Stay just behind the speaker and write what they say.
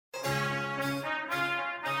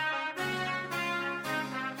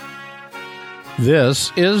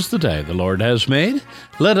This is the day the Lord has made.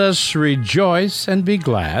 Let us rejoice and be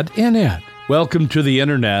glad in it. Welcome to the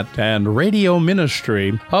internet and radio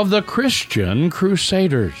ministry of the Christian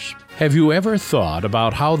Crusaders. Have you ever thought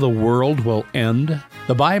about how the world will end?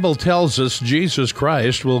 The Bible tells us Jesus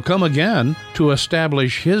Christ will come again to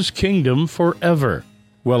establish His kingdom forever.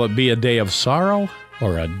 Will it be a day of sorrow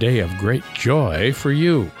or a day of great joy for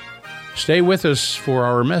you? Stay with us for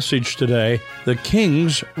our message today, The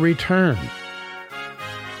King's Return.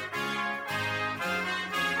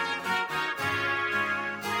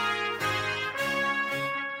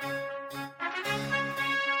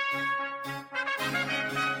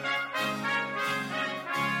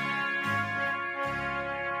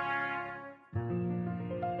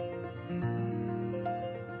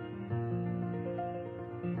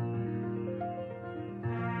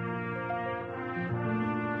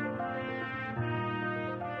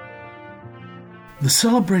 The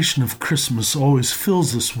celebration of Christmas always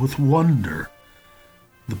fills us with wonder.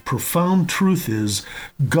 The profound truth is,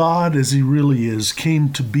 God as He really is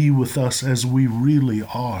came to be with us as we really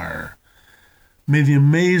are. May the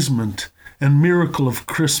amazement and miracle of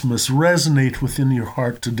Christmas resonate within your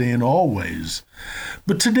heart today and always.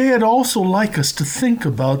 But today I'd also like us to think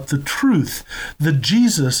about the truth that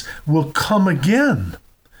Jesus will come again.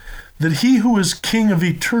 That He who is King of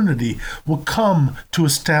eternity will come to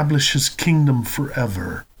establish His kingdom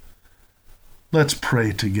forever. Let's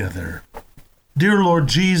pray together. Dear Lord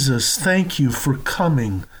Jesus, thank You for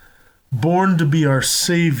coming, born to be our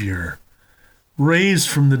Savior, raised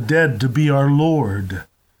from the dead to be our Lord.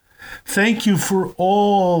 Thank You for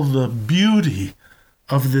all the beauty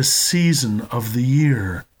of this season of the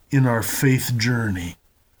year in our faith journey.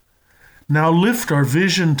 Now lift our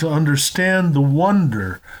vision to understand the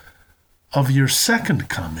wonder of Your second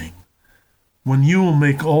coming, when You will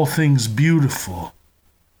make all things beautiful.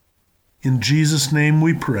 In Jesus' name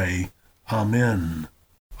we pray. Amen.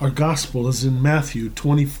 Our gospel is in Matthew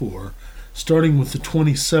 24, starting with the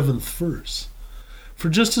 27th verse. For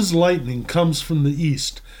just as lightning comes from the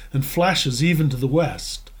east and flashes even to the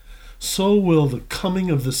west, so will the coming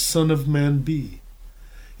of the Son of Man be.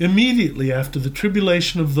 Immediately after the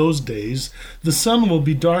tribulation of those days, the sun will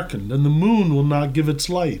be darkened, and the moon will not give its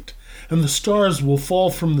light, and the stars will fall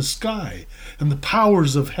from the sky, and the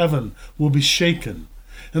powers of heaven will be shaken.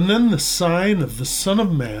 And then the sign of the Son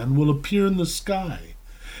of Man will appear in the sky.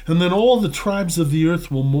 And then all the tribes of the earth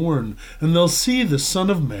will mourn, and they'll see the Son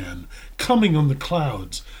of Man coming on the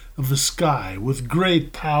clouds of the sky with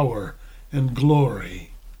great power and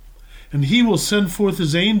glory. And He will send forth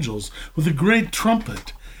His angels with a great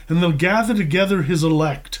trumpet, and they'll gather together His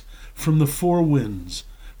elect from the four winds,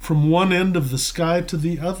 from one end of the sky to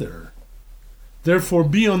the other. Therefore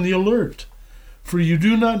be on the alert, for you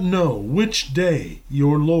do not know which day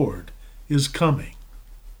your Lord is coming.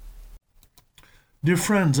 Dear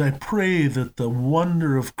friends, I pray that the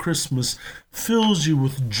wonder of Christmas fills you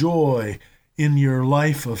with joy in your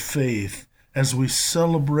life of faith as we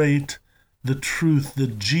celebrate the truth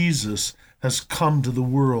that Jesus has come to the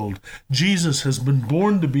world. Jesus has been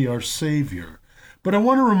born to be our Savior. But I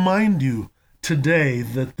want to remind you today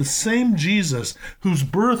that the same Jesus whose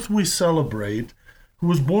birth we celebrate, who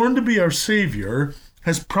was born to be our Savior,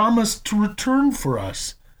 has promised to return for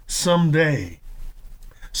us someday.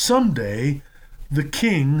 Someday, the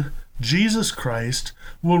King, Jesus Christ,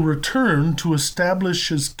 will return to establish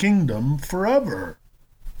His kingdom forever.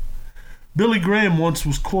 Billy Graham once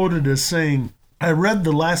was quoted as saying, "I read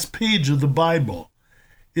the last page of the Bible.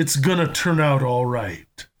 It's gonna turn out all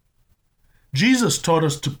right." Jesus taught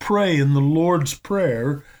us to pray in the Lord's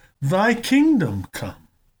Prayer, "Thy kingdom come."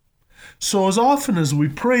 So as often as we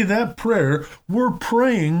pray that prayer, we're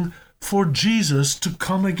praying for Jesus to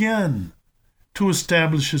come again, to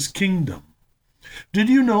establish His kingdom. Did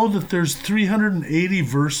you know that there's 380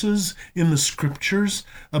 verses in the Scriptures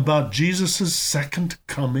about Jesus' second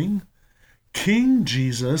coming? King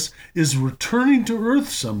Jesus is returning to earth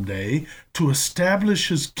someday to establish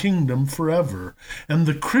His kingdom forever, and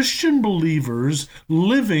the Christian believers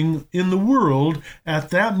living in the world at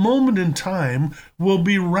that moment in time will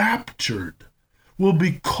be raptured, will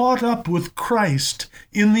be caught up with Christ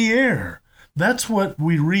in the air. That's what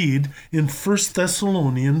we read in 1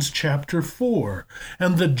 Thessalonians chapter 4.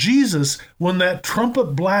 And that Jesus, when that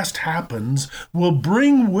trumpet blast happens, will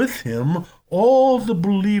bring with Him all the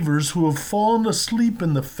believers who have fallen asleep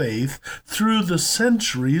in the faith through the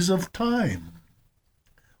centuries of time.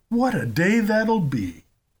 What a day that'll be.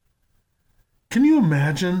 Can you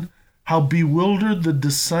imagine how bewildered the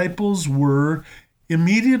disciples were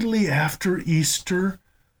immediately after Easter?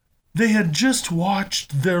 They had just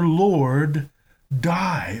watched their Lord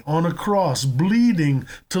die on a cross, bleeding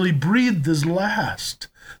till he breathed his last.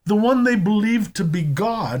 The one they believed to be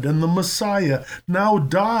God and the Messiah now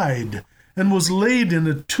died and was laid in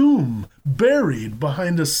a tomb, buried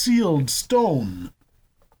behind a sealed stone.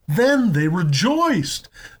 Then they rejoiced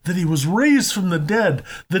that he was raised from the dead,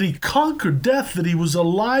 that he conquered death, that he was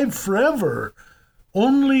alive forever,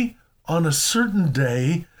 only on a certain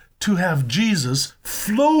day to have Jesus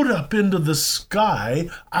float up into the sky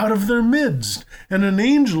out of their midst. And an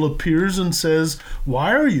angel appears and says,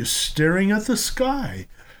 "Why are you staring at the sky?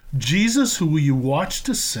 Jesus, who you watched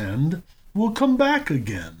ascend, will come back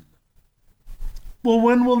again." Well,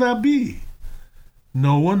 when will that be?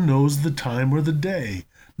 No one knows the time or the day.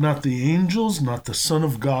 Not the angels, not the Son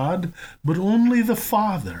of God, but only the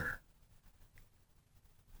Father.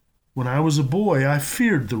 When I was a boy, I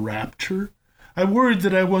feared the rapture. I worried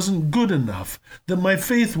that I wasn't good enough, that my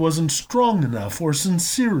faith wasn't strong enough or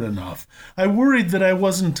sincere enough. I worried that I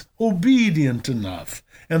wasn't obedient enough,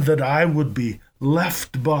 and that I would be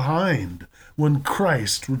left behind when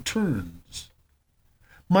Christ returns.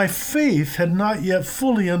 My faith had not yet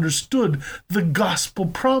fully understood the gospel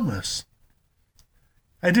promise.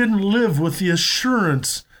 I didn't live with the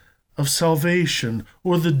assurance of salvation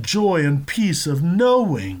or the joy and peace of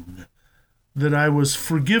knowing that I was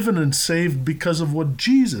forgiven and saved because of what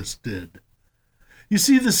Jesus did. You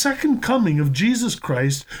see, the second coming of Jesus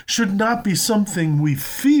Christ should not be something we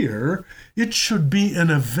fear. It should be an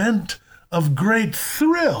event of great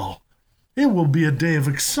thrill. It will be a day of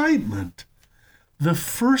excitement. The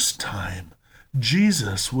first time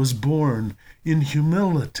Jesus was born in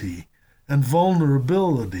humility and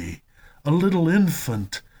vulnerability, a little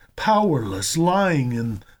infant, powerless, lying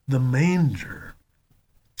in the manger.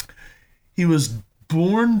 He was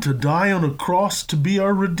born to die on a cross to be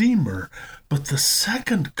our Redeemer. But the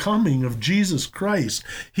second coming of Jesus Christ,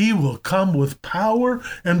 he will come with power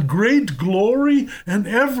and great glory, and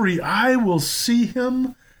every eye will see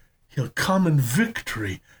him. He'll come in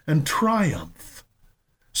victory and triumph.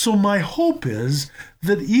 So my hope is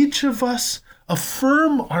that each of us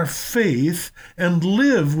affirm our faith and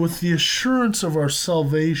live with the assurance of our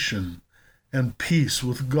salvation and peace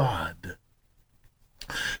with God.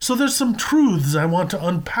 So there's some truths I want to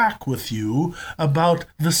unpack with you about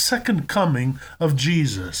the second coming of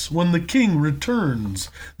Jesus. When the King returns,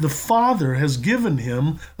 the Father has given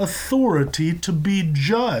him authority to be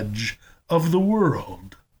judge of the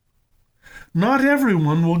world. Not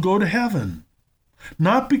everyone will go to heaven,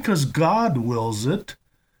 not because God wills it,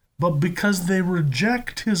 but because they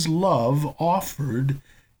reject his love offered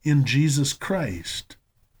in Jesus Christ.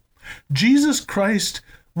 Jesus Christ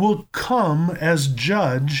will come as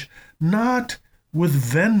judge, not with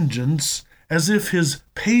vengeance, as if his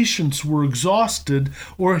patience were exhausted,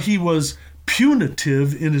 or he was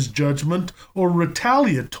punitive in his judgment or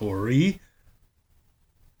retaliatory,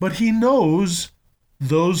 but he knows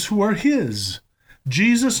those who are his.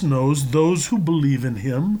 Jesus knows those who believe in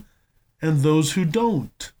him and those who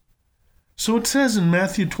don't. So it says in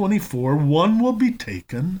Matthew 24, one will be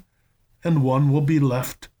taken and one will be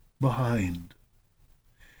left behind.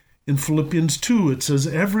 In Philippians 2, it says,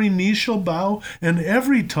 every knee shall bow and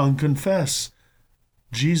every tongue confess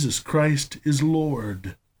Jesus Christ is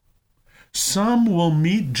Lord. Some will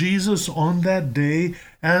meet Jesus on that day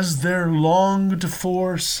as their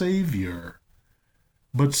longed-for Savior,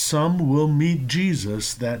 but some will meet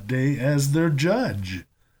Jesus that day as their judge.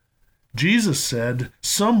 Jesus said,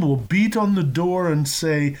 some will beat on the door and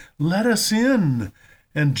say, let us in,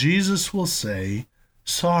 and Jesus will say,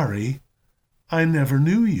 sorry, I never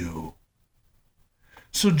knew you.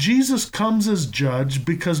 So Jesus comes as judge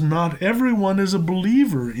because not everyone is a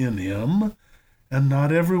believer in him, and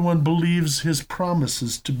not everyone believes his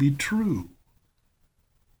promises to be true.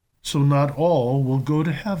 So not all will go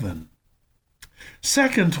to heaven.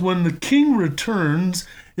 Second, when the King returns,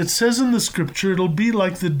 it says in the scripture it'll be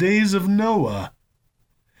like the days of Noah.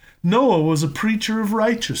 Noah was a preacher of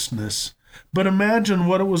righteousness. But imagine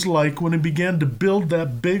what it was like when he began to build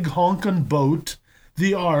that big honkin' boat,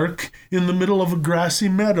 the ark, in the middle of a grassy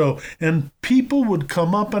meadow, and people would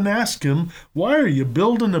come up and ask him, why are you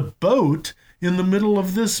building a boat in the middle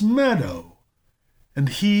of this meadow? And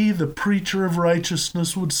he, the preacher of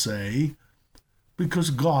righteousness, would say,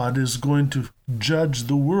 because God is going to judge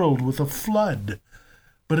the world with a flood.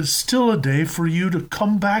 But it's still a day for you to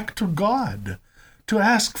come back to God, to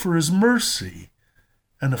ask for his mercy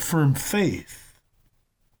and a firm faith.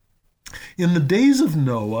 In the days of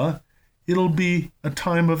Noah, it'll be a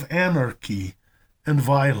time of anarchy and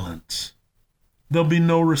violence. There'll be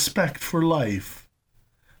no respect for life.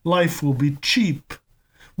 Life will be cheap.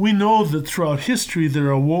 We know that throughout history there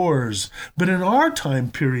are wars, but in our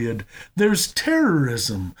time period, there's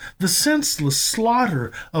terrorism, the senseless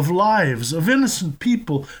slaughter of lives of innocent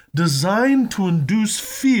people designed to induce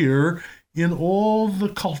fear in all the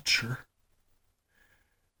culture.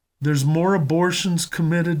 There's more abortions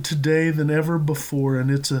committed today than ever before, and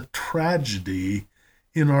it's a tragedy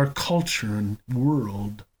in our culture and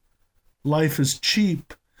world. Life is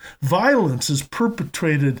cheap. Violence is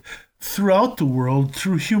perpetrated throughout the world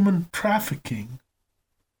through human trafficking.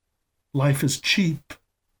 Life is cheap.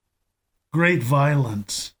 Great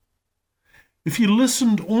violence. If you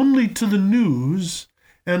listened only to the news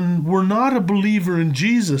and were not a believer in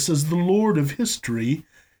Jesus as the Lord of history,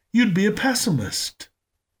 you'd be a pessimist.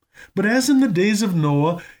 But as in the days of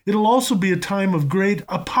Noah, it'll also be a time of great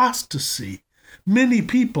apostasy. Many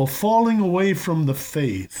people falling away from the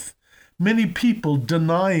faith. Many people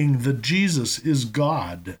denying that Jesus is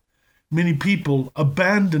God. Many people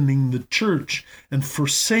abandoning the church and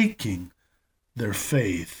forsaking their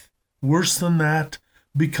faith. Worse than that,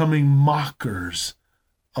 becoming mockers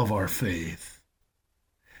of our faith.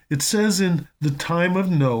 It says in the time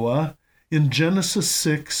of Noah, in Genesis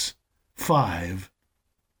 6:5,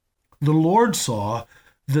 the Lord saw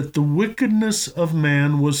that the wickedness of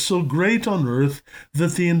man was so great on earth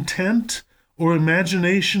that the intent or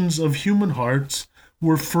imaginations of human hearts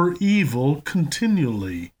were for evil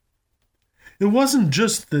continually. It wasn't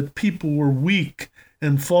just that people were weak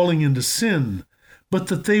and falling into sin, but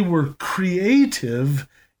that they were creative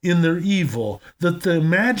in their evil, that the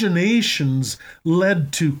imaginations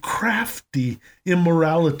led to crafty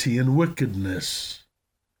immorality and wickedness.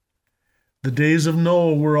 The days of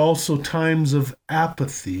Noah were also times of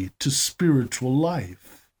apathy to spiritual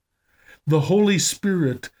life. The Holy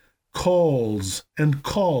Spirit calls and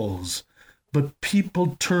calls, but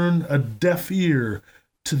people turn a deaf ear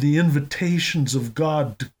to the invitations of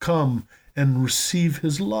God to come and receive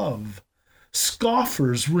his love.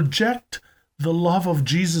 Scoffers reject the love of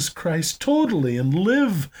Jesus Christ totally and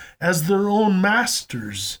live as their own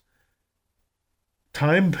masters.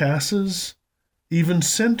 Time passes, even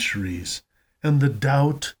centuries, and the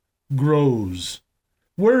doubt grows.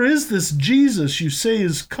 Where is this Jesus you say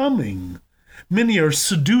is coming? Many are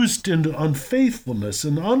seduced into unfaithfulness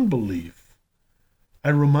and unbelief. I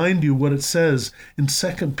remind you what it says in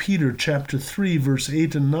 2 Peter chapter 3, verse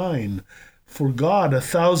 8 and 9. For God,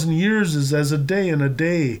 1,000 years is as a day, and a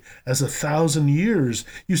day as 1,000 years.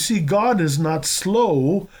 You see, God is not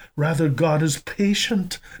slow. Rather, God is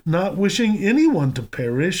patient, not wishing anyone to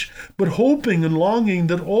perish, but hoping and longing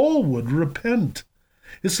that all would repent.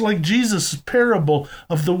 It's like Jesus' parable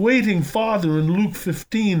of the waiting father in Luke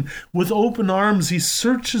 15. With open arms, he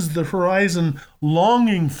searches the horizon,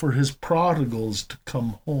 longing for his prodigals to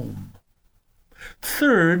come home.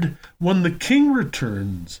 Third, when the King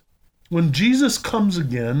returns, when Jesus comes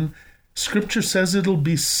again, Scripture says it'll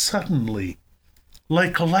be suddenly,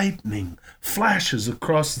 like lightning, flashes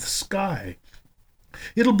across the sky.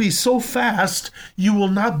 It'll be so fast you will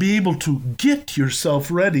not be able to get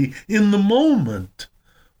yourself ready in the moment.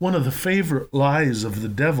 One of the favorite lies of the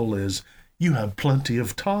devil is, you have plenty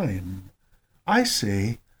of time. I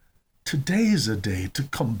say, today's a day to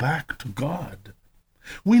come back to God.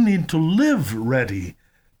 We need to live ready,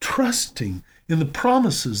 trusting in the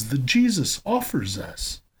promises that Jesus offers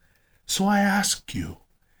us. So I ask you,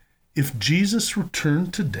 if Jesus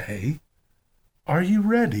returned today, are you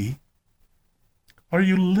ready? Are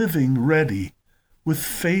you living ready with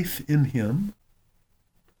faith in him?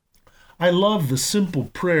 I love the simple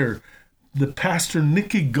prayer that Pastor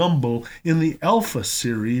Nicky Gumbel in the Alpha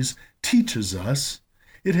series teaches us.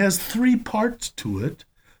 It has 3 parts to it.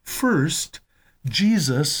 First,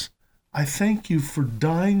 Jesus, I thank you for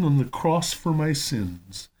dying on the cross for my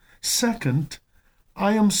sins. Second,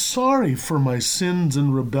 I am sorry for my sins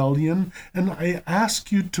and rebellion, and I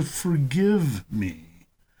ask you to forgive me.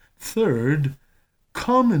 Third,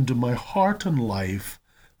 come into my heart and life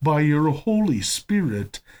by your Holy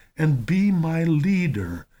Spirit and be my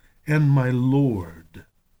leader and my Lord.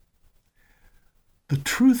 The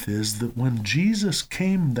truth is that when Jesus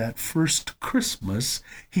came that first Christmas,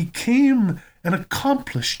 he came and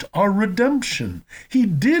accomplished our redemption. He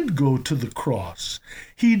did go to the cross.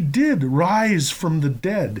 He did rise from the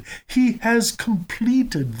dead. He has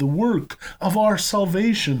completed the work of our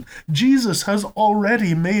salvation. Jesus has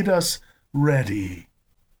already made us ready.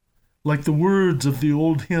 Like the words of the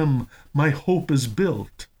old hymn, "My hope is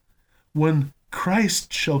built." When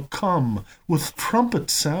Christ shall come with trumpet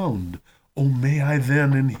sound, O may I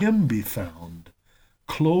then in him be found,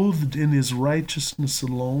 clothed in his righteousness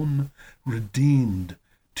alone, redeemed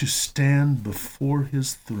to stand before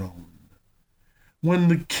his throne. When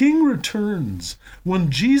the King returns,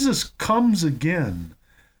 when Jesus comes again,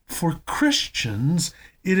 for Christians,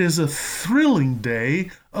 it is a thrilling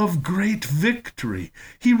day of great victory.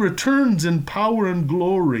 He returns in power and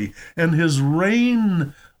glory, and his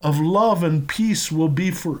reign of love and peace will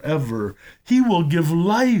be forever. He will give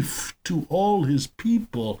life to all his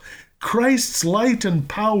people. Christ's light and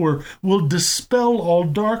power will dispel all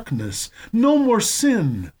darkness. No more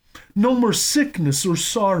sin, no more sickness or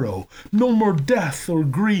sorrow, no more death or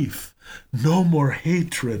grief, no more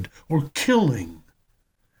hatred or killing.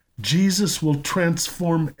 Jesus will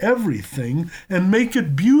transform everything and make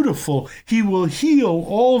it beautiful. He will heal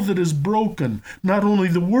all that is broken, not only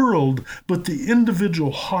the world, but the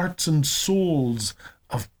individual hearts and souls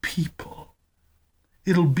of people.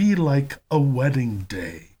 It'll be like a wedding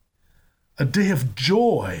day, a day of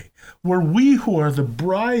joy, where we who are the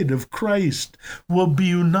bride of Christ will be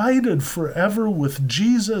united forever with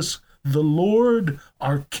Jesus, the Lord,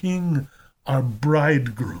 our King, our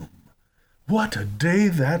bridegroom. What a day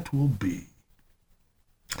that will be.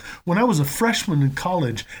 When I was a freshman in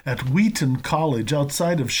college at Wheaton College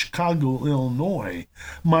outside of Chicago, Illinois,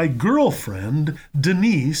 my girlfriend,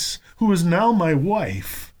 Denise, who is now my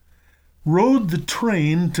wife, rode the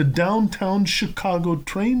train to downtown Chicago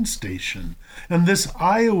train station, and this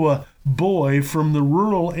Iowa boy from the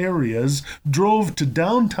rural areas drove to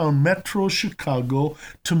downtown Metro Chicago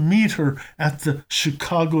to meet her at the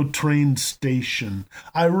Chicago train station.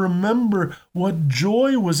 I remember what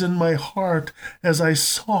joy was in my heart as I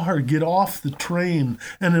saw her get off the train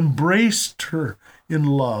and embraced her in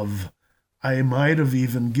love. I might have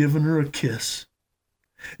even given her a kiss.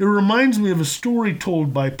 It reminds me of a story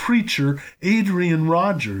told by preacher Adrian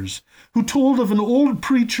Rogers, who told of an old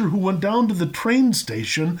preacher who went down to the train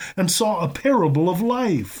station and saw a parable of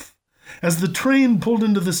life. As the train pulled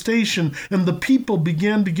into the station and the people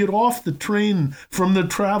began to get off the train from their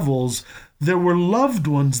travels, there were loved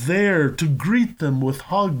ones there to greet them with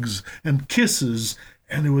hugs and kisses,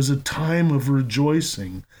 and it was a time of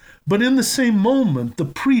rejoicing. But in the same moment, the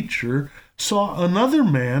preacher saw another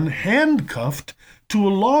man handcuffed to a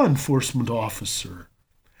law enforcement officer.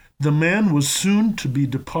 The man was soon to be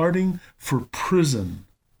departing for prison.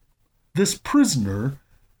 This prisoner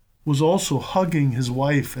was also hugging his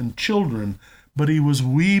wife and children, but he was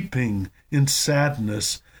weeping in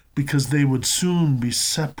sadness because they would soon be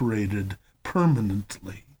separated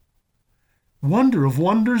permanently. Wonder of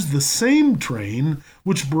wonders, the same train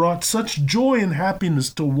which brought such joy and happiness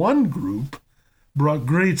to one group brought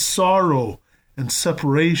great sorrow and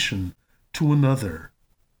separation to another.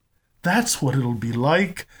 That's what it'll be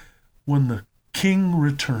like when the King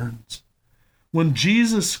returns. When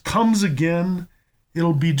Jesus comes again,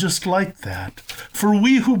 it'll be just like that. For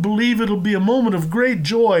we who believe, it'll be a moment of great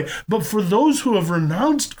joy, but for those who have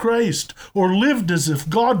renounced Christ or lived as if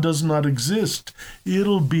God does not exist,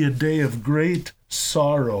 it'll be a day of great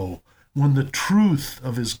sorrow when the truth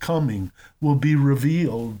of his coming will be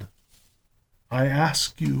revealed. I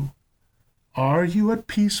ask you, are you at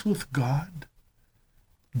peace with God?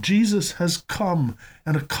 Jesus has come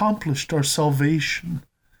and accomplished our salvation.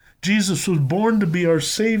 Jesus was born to be our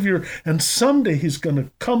Savior, and someday he's going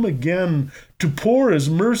to come again to pour his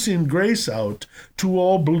mercy and grace out to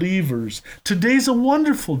all believers. Today's a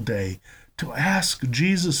wonderful day to ask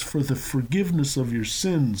Jesus for the forgiveness of your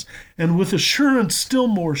sins, and with assurance still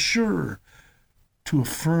more sure, to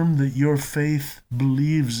affirm that your faith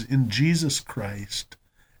believes in Jesus Christ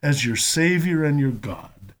as your Savior and your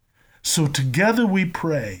God. So together we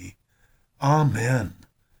pray, Amen.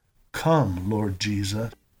 Come, Lord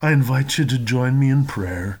Jesus. I invite you to join me in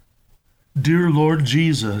prayer. Dear Lord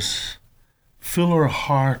Jesus, fill our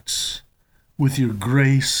hearts with your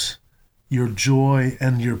grace, your joy,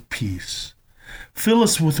 and your peace. Fill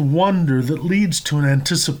us with wonder that leads to an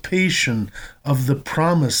anticipation of the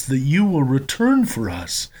promise that you will return for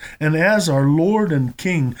us, and as our Lord and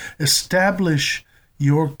King, establish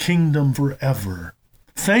your kingdom forever.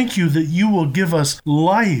 Thank you that you will give us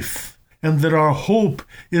life, and that our hope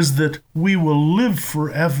is that we will live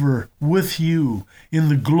forever with you in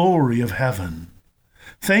the glory of heaven.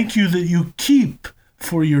 Thank you that you keep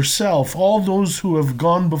for yourself all those who have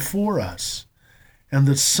gone before us, and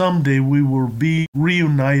that someday we will be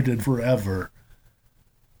reunited forever.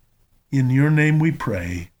 In your name we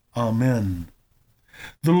pray. Amen.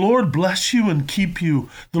 The Lord bless you and keep you.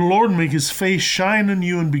 The Lord make his face shine on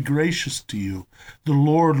you and be gracious to you. The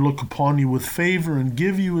Lord look upon you with favor and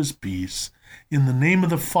give you his peace. In the name of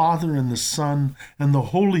the Father, and the Son, and the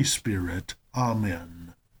Holy Spirit.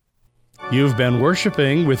 Amen. You've been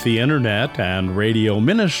worshiping with the internet and radio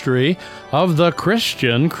ministry of the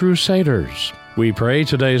Christian Crusaders. We pray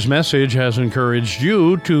today's message has encouraged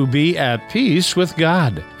you to be at peace with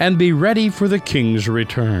God and be ready for the King's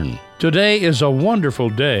return. Today is a wonderful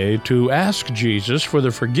day to ask Jesus for the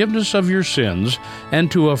forgiveness of your sins and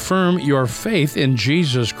to affirm your faith in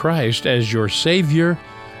Jesus Christ as your Savior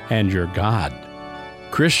and your God.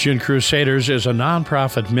 Christian Crusaders is a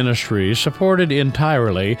nonprofit ministry supported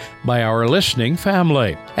entirely by our listening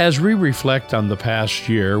family. As we reflect on the past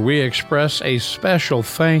year, we express a special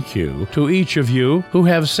thank you to each of you who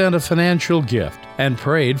have sent a financial gift and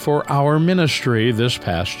prayed for our ministry this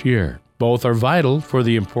past year. Both are vital for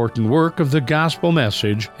the important work of the gospel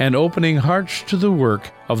message and opening hearts to the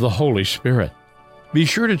work of the Holy Spirit. Be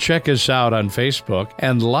sure to check us out on Facebook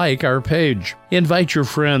and like our page. Invite your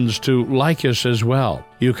friends to like us as well.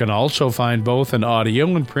 You can also find both an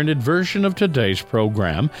audio and printed version of today's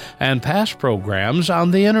program and past programs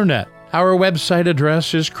on the Internet. Our website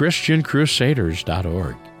address is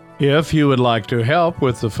ChristianCrusaders.org. If you would like to help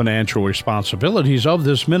with the financial responsibilities of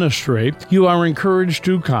this ministry, you are encouraged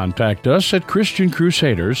to contact us at Christian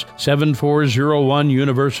Crusaders, 7401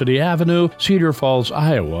 University Avenue, Cedar Falls,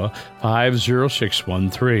 Iowa,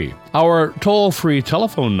 50613. Our toll-free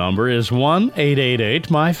telephone number is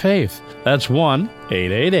 1-888-MY-FAITH. That's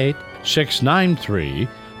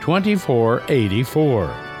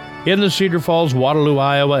 1-888-693-2484. In the Cedar Falls, Waterloo,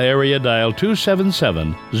 Iowa area, dial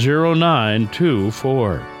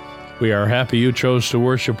 277-0924. We are happy you chose to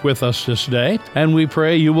worship with us this day, and we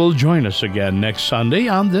pray you will join us again next Sunday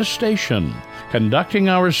on this station. Conducting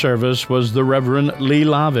our service was the Reverend Lee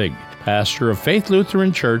Laaveg, pastor of Faith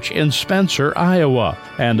Lutheran Church in Spencer, Iowa,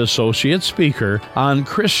 and associate speaker on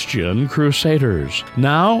Christian Crusaders,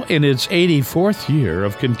 now in its 84th year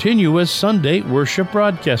of continuous Sunday worship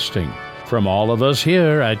broadcasting. From all of us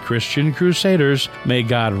here at Christian Crusaders, may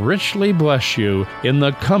God richly bless you in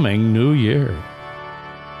the coming new year.